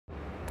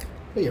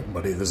Hey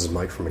everybody, this is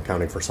Mike from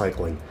Accounting for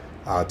Cycling.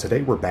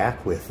 Today we're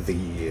back with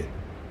the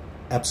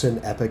Epson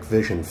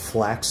EpiqVision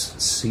Flex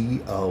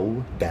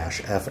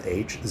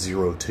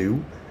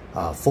CO-FH02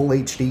 Full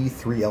HD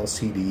 3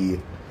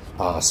 LCD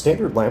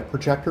standard lamp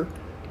projector.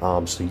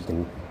 So you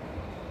can,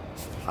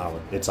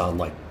 it's on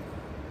like,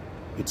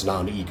 it's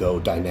non-ego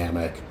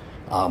dynamic.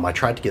 I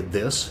tried to get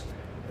this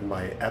in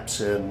my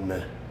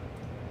Epson,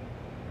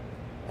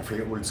 I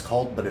forget what it's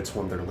called, but it's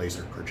one of their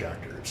laser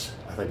projectors.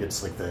 I think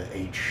it's like the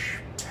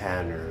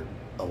H10 or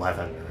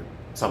 11 or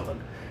something.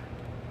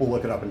 We'll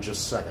look it up in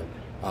just a second.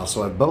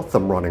 So I have both of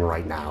them running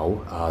right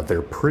now.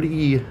 They're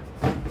pretty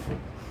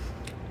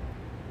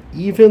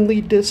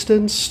evenly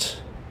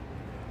distanced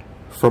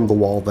from the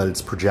wall that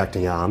it's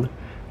projecting on.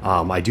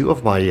 I do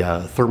have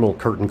my thermal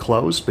curtain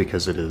closed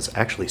because it is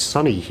actually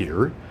sunny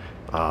here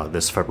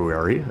this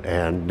February,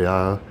 and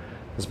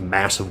this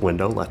massive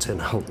window lets in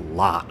a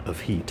lot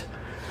of heat.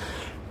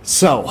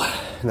 So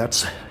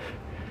that's,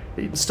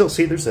 you can still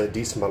see there's a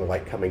decent amount of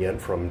light coming in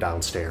from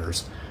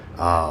downstairs,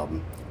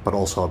 but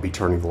also I'll be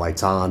turning the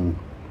lights on,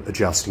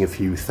 adjusting a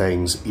few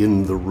things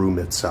in the room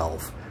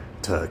itself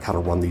to kind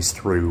of run these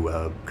through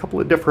a couple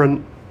of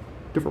different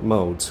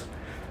modes.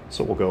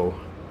 So we'll go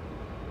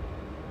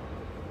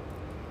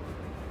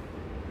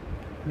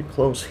pretty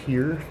close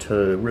here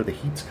to where the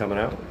heat's coming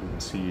out. You can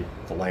see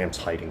the lamps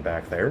hiding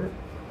back there.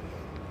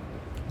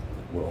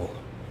 We'll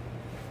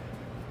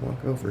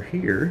walk over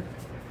here.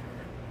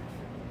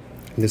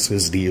 This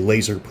is the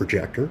laser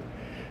projector.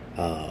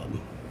 Also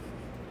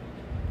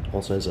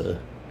has a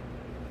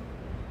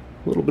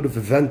little bit of a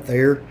vent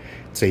there.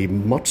 It's a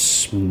much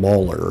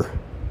smaller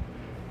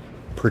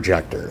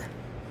projector.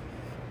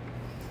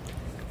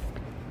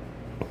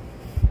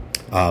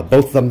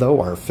 Both of them,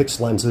 though, are fixed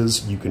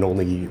lenses. You can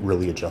only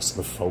really adjust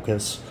the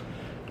focus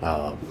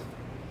on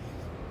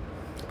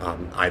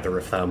either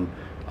of them.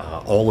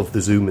 All of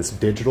the zoom is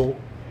digital,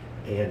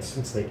 and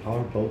since they are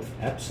both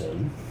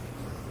Epson,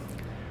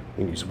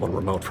 we can use one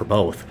remote for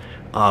both.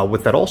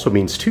 What that also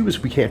means, too,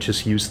 is we can't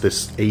just use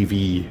this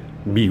AV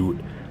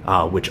mute,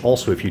 which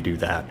also, if you do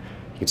that,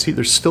 you can see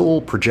there's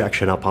still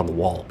projection up on the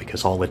wall,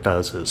 because all it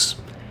does is,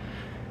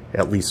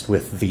 at least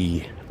with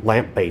the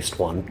lamp-based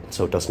one,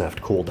 so it doesn't have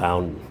to cool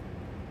down,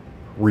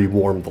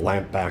 rewarm the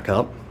lamp back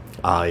up,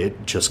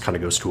 it just kind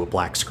of goes to a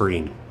black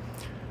screen.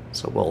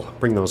 So we'll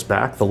bring those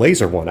back. The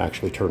laser one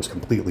actually turns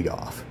completely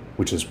off,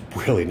 which is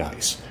really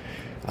nice.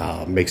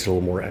 Makes it a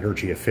little more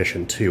energy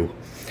efficient, too.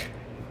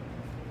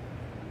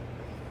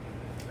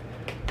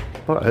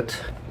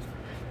 But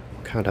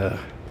kind of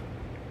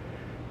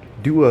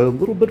do a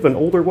little bit of an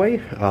older way.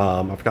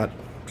 I've got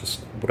just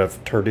what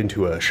I've turned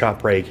into a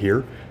shop rag here.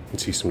 You can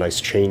see some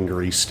nice chain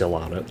grease still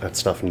on it. That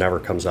stuff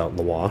never comes out in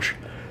the wash.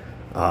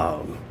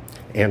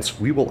 And so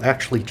we will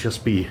actually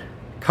just be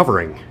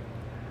covering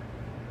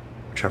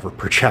whichever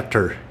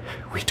projector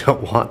we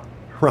don't want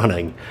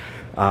running.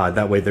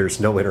 That way there's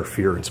no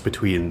interference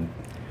between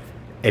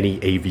any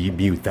AV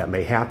mute that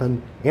may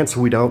happen, and so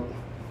we don't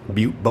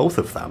mute both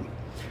of them.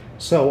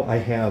 So I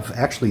have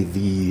actually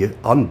the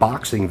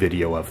unboxing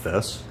video of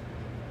this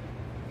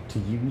to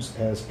use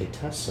as a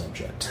test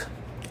subject.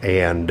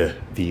 And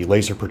the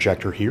laser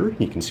projector here,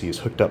 you can see, is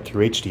hooked up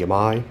through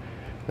HDMI.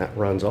 That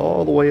runs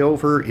all the way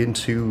over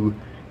into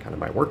kind of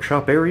my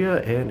workshop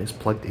area and is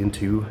plugged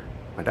into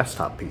my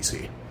desktop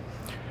PC.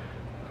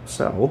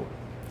 So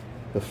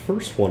the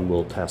first one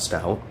we'll test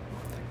out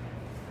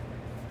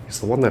is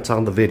the one that's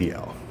on the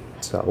video.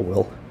 So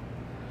we'll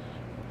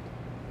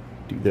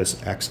do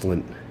this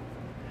excellent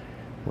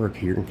work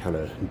here and kind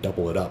of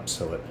double it up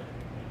so it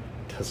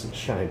doesn't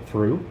shine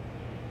through.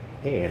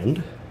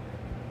 And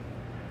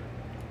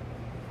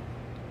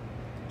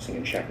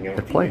checking out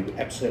the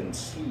Epson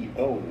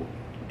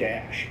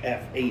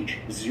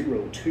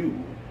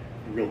CO-FH02.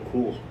 Real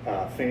cool,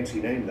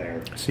 fancy name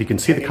there. So you can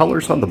see the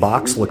colors on the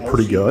box look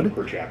pretty good.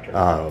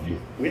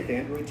 With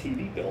Android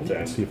TV built in.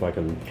 Let's see if I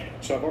can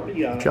So I've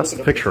already adjust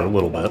the picture a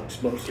little bit.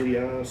 Mostly,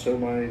 so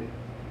my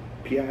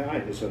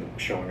PII isn't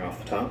showing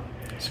off the top.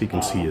 So you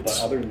can see it's,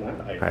 other than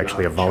that, I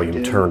actually have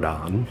volume turned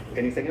on.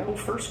 Anything else?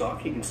 First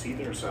off, you can see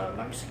there's a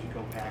nice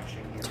eco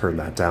packaging here. Turn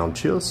that down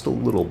just a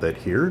little bit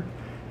here.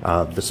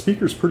 The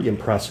speaker's pretty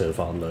impressive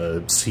on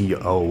the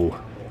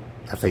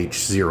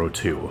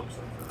CO-FH02.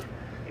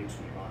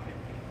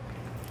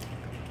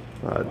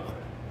 Very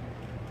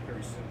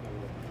simple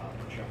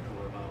projector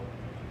remote,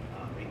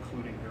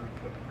 including very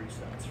quick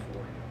presets for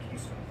your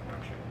keystone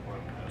correction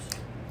brightness.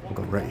 We'll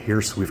go right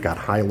here, so we've got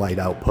highlight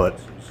output.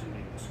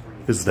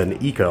 This is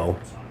an eco.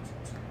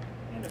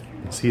 You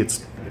can see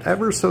it's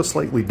ever so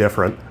slightly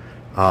different.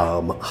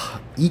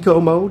 Eco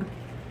mode,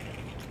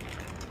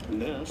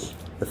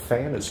 the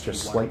fan is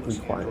just slightly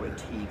quieter.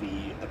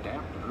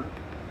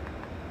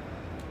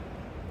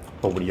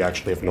 But when you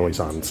actually have noise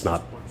on, it's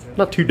not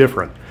too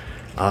different.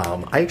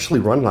 I actually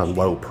run it on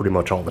low pretty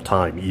much all the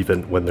time,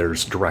 even when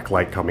there's direct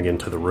light coming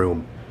into the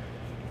room.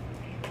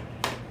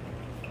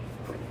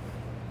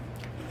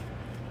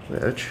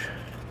 Which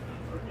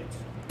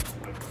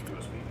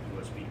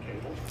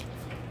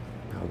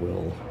I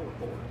will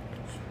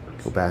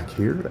go back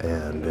here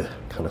and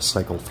kind of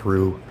cycle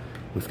through.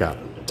 We've got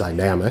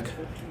dynamic.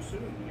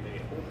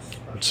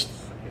 It's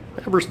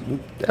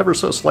ever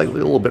so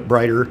slightly a little bit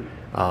brighter.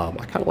 I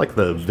kind of like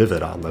the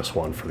vivid on this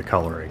one for the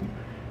coloring.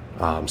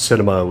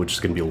 Cinema, which is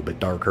going to be a little bit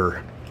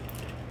darker,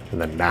 and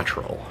then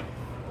natural.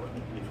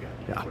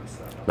 Yeah,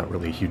 not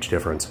really a huge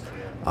difference.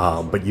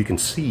 But you can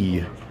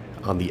see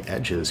on the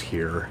edges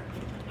here,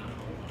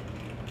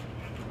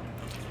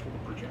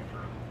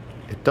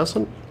 it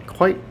doesn't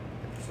quite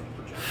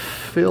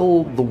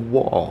fill the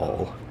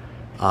wall.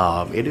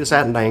 It is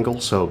at an angle,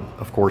 so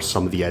of course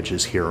some of the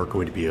edges here are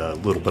going to be a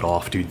little bit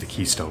off due to the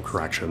keystone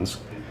corrections.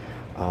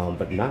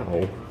 But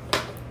now,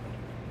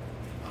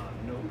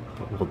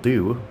 what we'll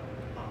do,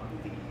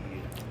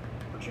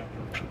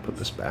 actually put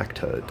this back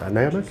to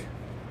dynamic.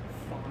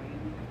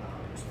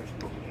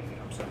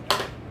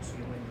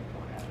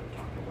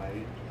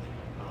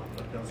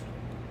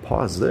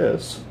 Pause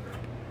this,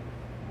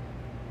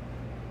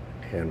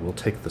 and we'll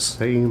take the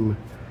same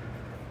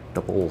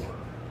double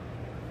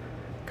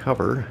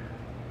cover.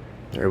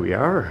 There we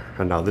are.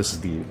 And now this is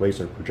the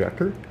laser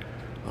projector.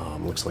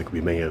 Looks like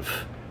we may have,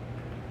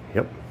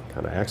 yep,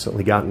 kind of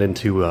accidentally gotten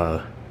into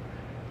a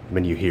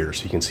menu here.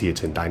 So you can see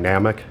it's in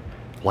dynamic.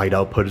 Light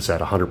output is at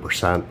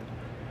 100%.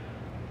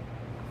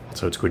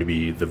 So it's going to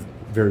be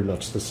very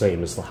much the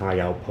same as the high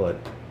output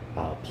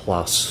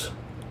plus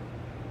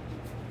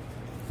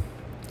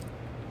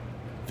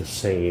the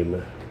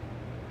same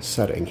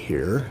setting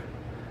here.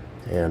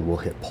 And we'll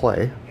hit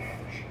play.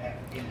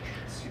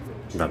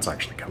 That's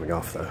actually coming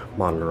off the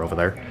monitor over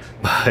there,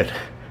 but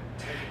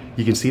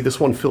you can see this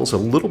one fills a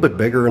little bit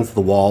bigger into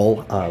the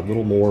wall, a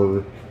little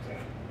more,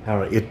 I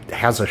don't know, it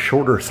has a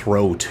shorter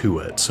throw to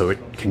it, so it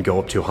can go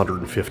up to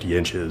 150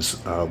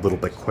 inches a little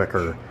bit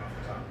quicker.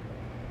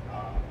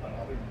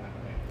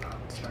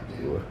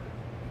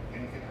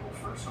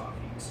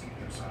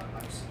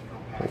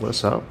 Pull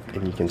this up,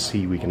 and you can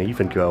see we can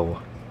even go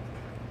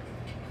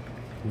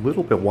a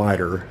little bit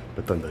wider,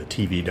 but then the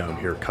TV down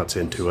here cuts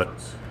into it.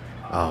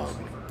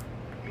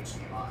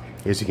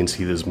 As you can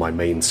see, this is my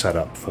main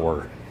setup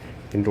for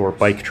indoor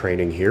bike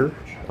training here.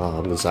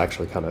 This is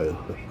actually kind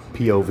of a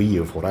POV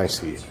of what I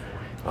see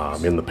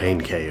in the pain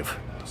cave.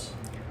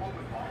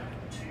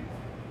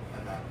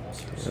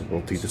 And we'll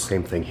do the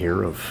same thing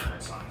here of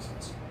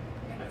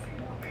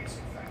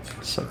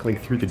cycling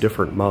through the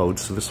different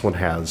modes. So this one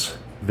has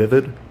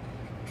vivid,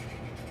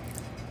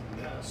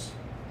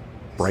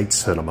 bright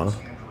cinema,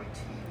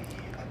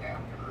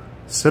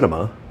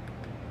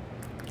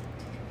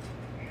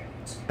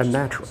 and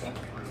natural.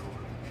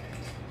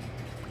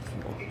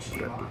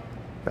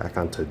 Back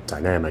onto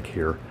dynamic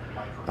here,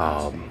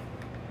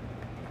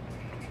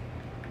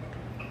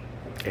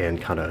 and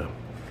kind of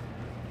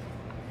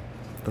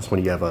this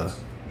one you have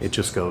it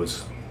just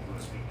goes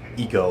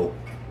eco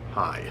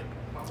high,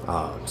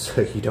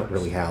 so you don't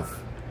really have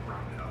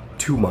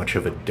too much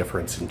of a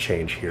difference in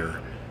change here.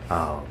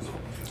 I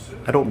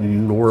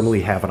don't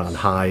normally have it on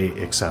high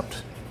except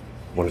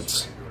when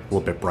it's a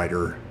little bit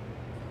brighter.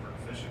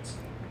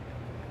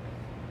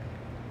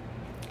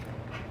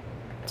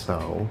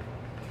 So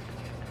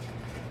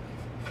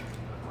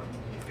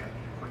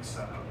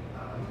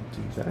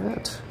do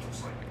that.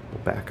 Go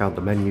back on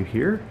the menu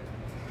here.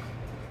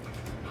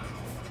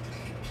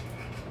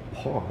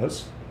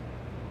 Pause.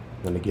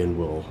 Then again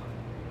we'll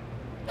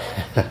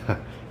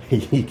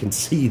you can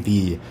see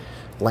the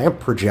lamp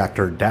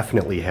projector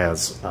definitely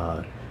has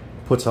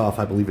puts off,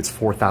 I believe it's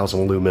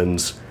 4,000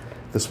 lumens.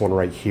 This one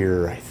right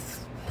here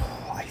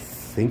I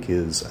think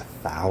is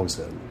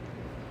 1,000.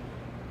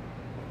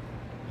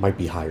 Might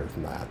be higher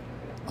than that.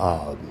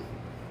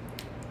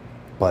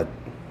 But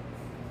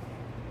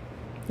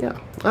yeah,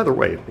 either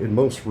way, in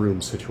most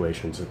room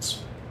situations,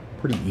 it's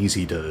pretty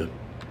easy to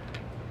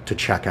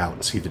check out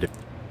and see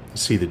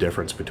the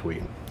difference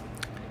between.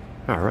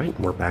 All right,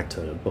 we're back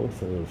to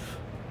both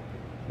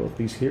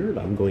these here, and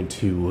I'm going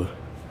to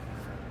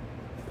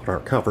put our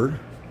cover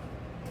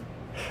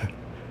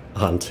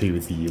onto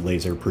the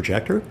laser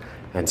projector,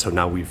 and so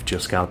now we've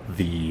just got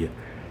the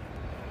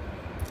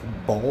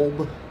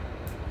bulb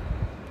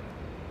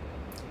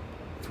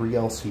 3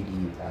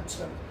 LCD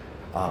Epson.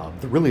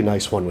 The really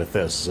nice one with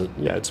this is,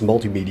 it's a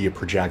multimedia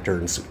projector,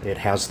 and it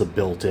has the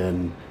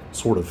built-in,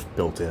 sort of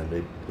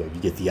built-in,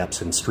 you get the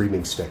Epson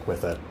streaming stick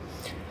with it.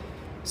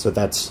 So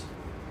that's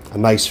a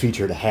nice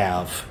feature to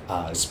have,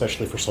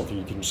 especially for something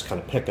you can just kind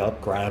of pick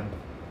up, grab,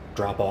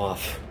 drop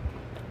off,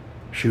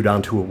 shoot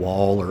onto a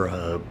wall or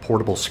a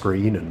portable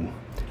screen, and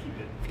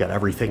you've got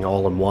everything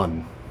all in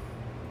one.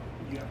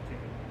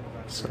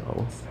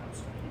 So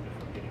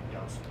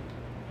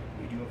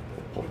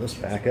pull this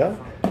back up,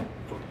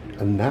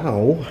 and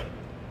now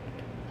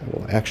I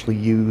will actually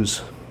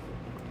use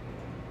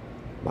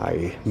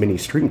my mini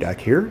Stream Deck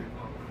here.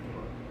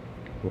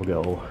 We'll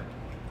go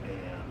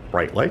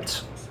bright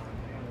lights.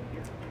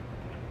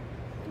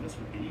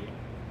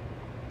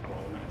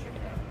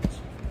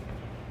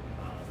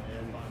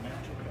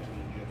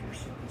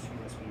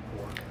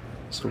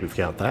 So we've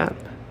got that.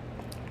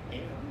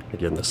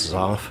 Again, this is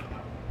off.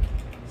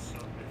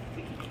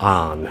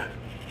 On.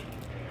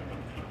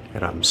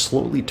 And I'm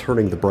slowly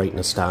turning the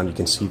brightness down. You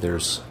can see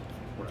there's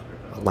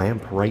a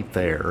lamp right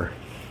there.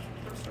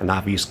 And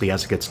obviously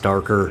as it gets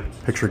darker,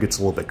 picture gets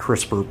a little bit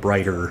crisper,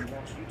 brighter,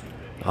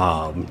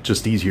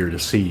 just easier to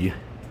see.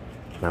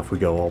 Now if we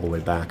go all the way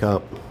back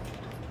up,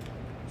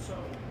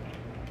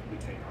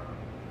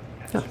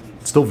 yeah,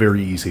 it's still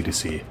very easy to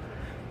see.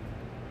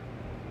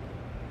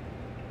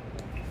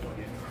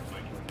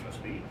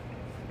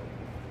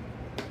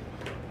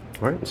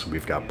 Alright, so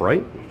we've got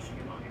bright.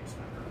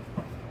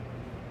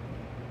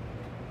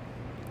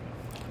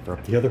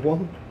 Drop the other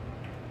one.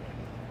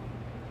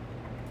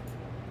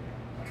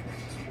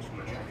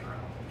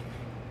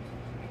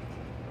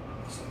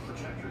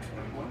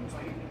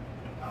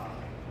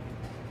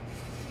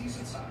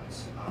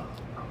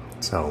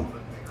 So,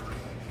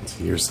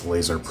 here's the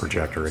laser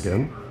projector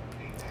again.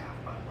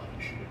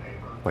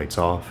 Lights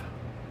off.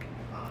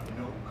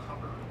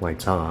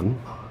 Lights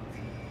on.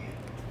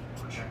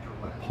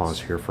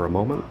 Pause here for a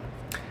moment.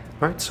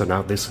 Alright, so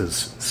now this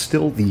is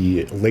still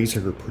the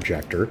laser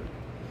projector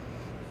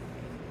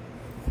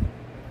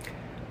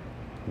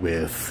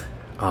with,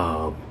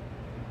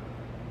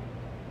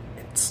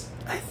 it's,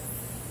 I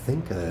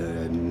think,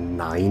 a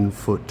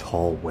 9-foot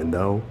tall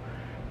window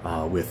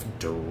with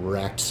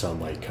direct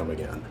sunlight coming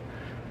in.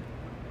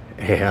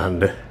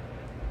 And,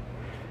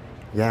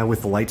 yeah,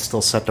 with the lights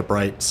still set to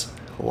bright, it's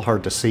a little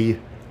hard to see.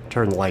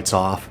 Turn the lights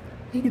off,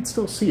 you can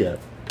still see it.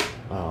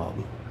 I'll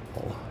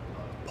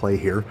play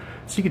here.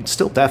 So you can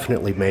still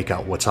definitely make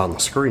out what's on the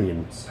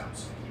screen,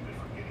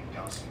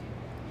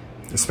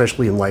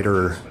 especially in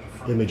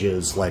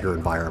images, lighter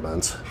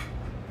environments.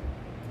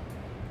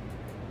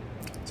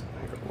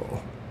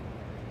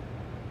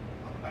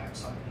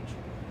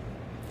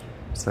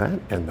 So that,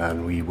 and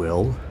then we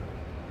will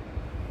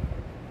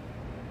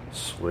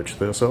switch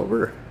this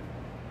over.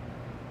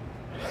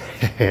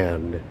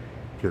 And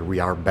here we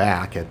are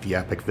back at the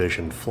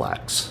EpiqVision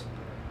Flex.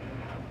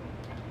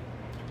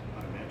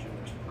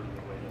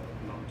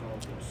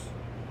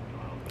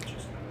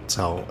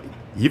 So,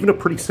 even a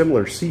pretty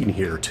similar scene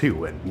here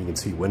too, and you can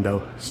see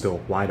window still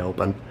wide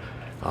open.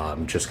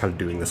 Just kind of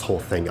doing this whole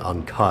thing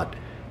uncut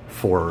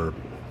for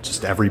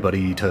just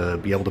everybody to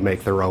be able to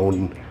make their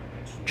own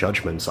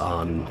judgments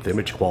on the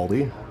image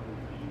quality.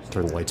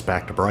 Turn the lights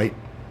back to bright.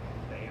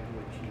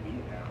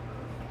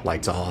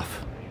 Lights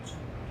off.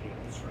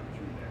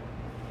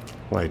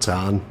 Lights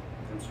on.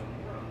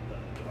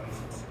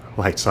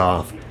 Lights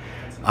off.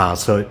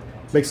 So it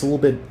makes it a little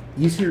bit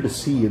easier to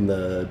see in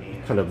the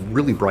kind of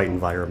really bright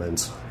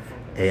environments.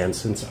 And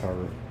since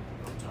our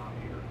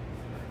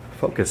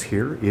focus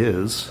here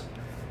is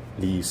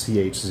the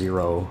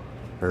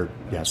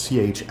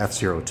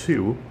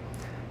CHF02,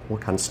 we'll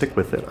kind of stick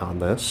with it on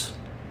this.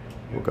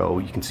 We'll go,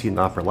 you can see in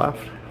the upper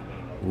left,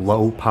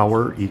 low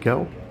power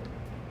eco,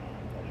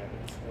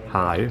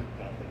 high,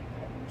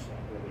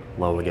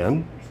 low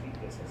again,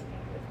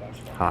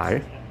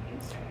 high.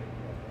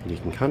 You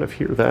can kind of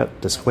hear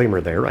that disclaimer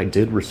there. I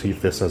did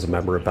receive this as a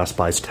member of Best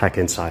Buy's Tech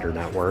Insider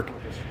Network,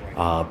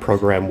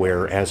 program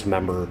where, as a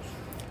member,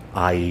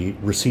 I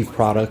receive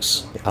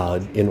products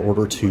in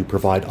order to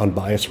provide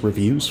unbiased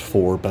reviews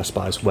for Best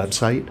Buy's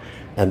website,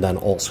 and then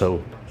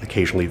also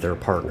occasionally their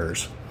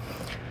partners.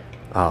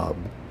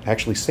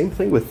 Actually, same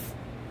thing with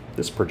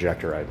this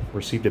projector. I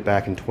received it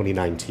back in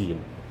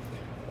 2019,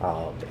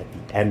 at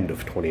the end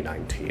of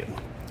 2019,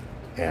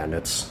 and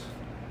it's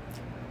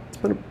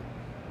been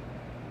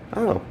I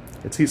don't know,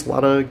 it sees a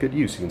lot of good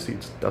use. You can see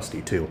it's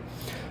dusty too.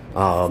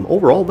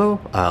 Overall though,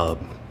 I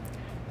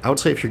would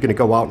say if you're going to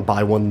go out and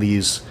buy one of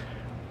these,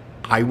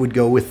 I would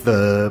go with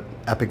the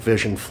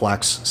EpiqVision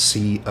Flex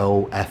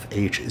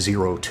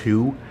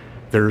FH02.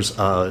 There's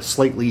a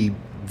slightly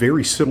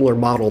very similar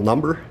model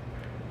number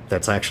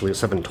that's actually a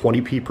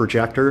 720p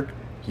projector.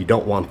 You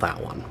don't want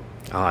that one.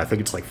 I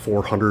think it's like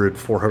 $400,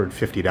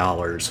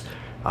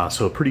 $450.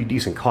 So a pretty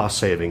decent cost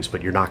savings,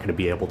 but you're not going to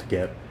be able to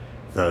get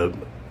the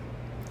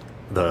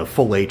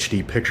full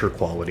HD picture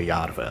quality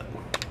out of it.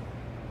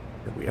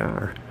 Here we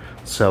are.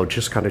 So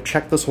just kind of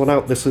check this one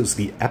out. This is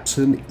the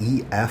Epson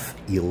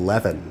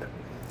EF11.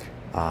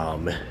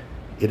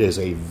 It is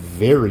a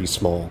very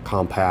small,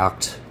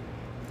 compact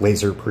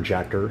laser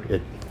projector.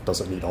 It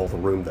doesn't need all the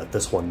room that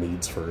this one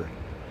needs for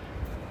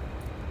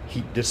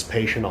heat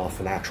dissipation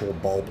off an actual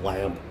bulb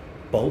lamp.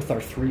 Both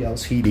are 3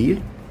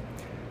 LCD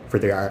for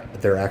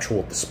their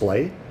actual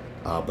display,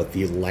 but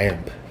the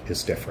lamp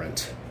is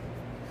different.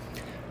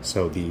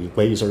 So the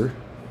laser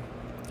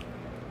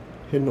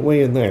hidden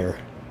away in there.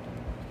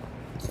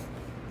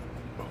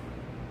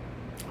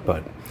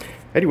 But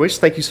anyways,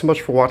 thank you so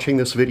much for watching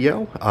this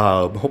video.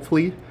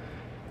 Hopefully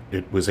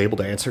it was able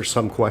to answer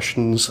some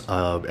questions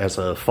as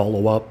a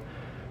follow-up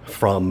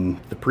from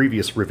the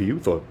previous review,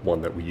 the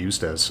one that we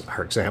used as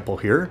our example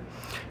here.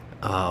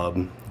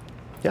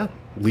 Yeah,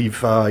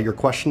 leave your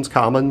questions,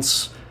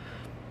 comments,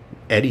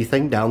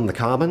 anything down in the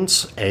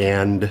comments,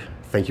 and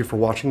thank you for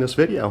watching this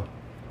video.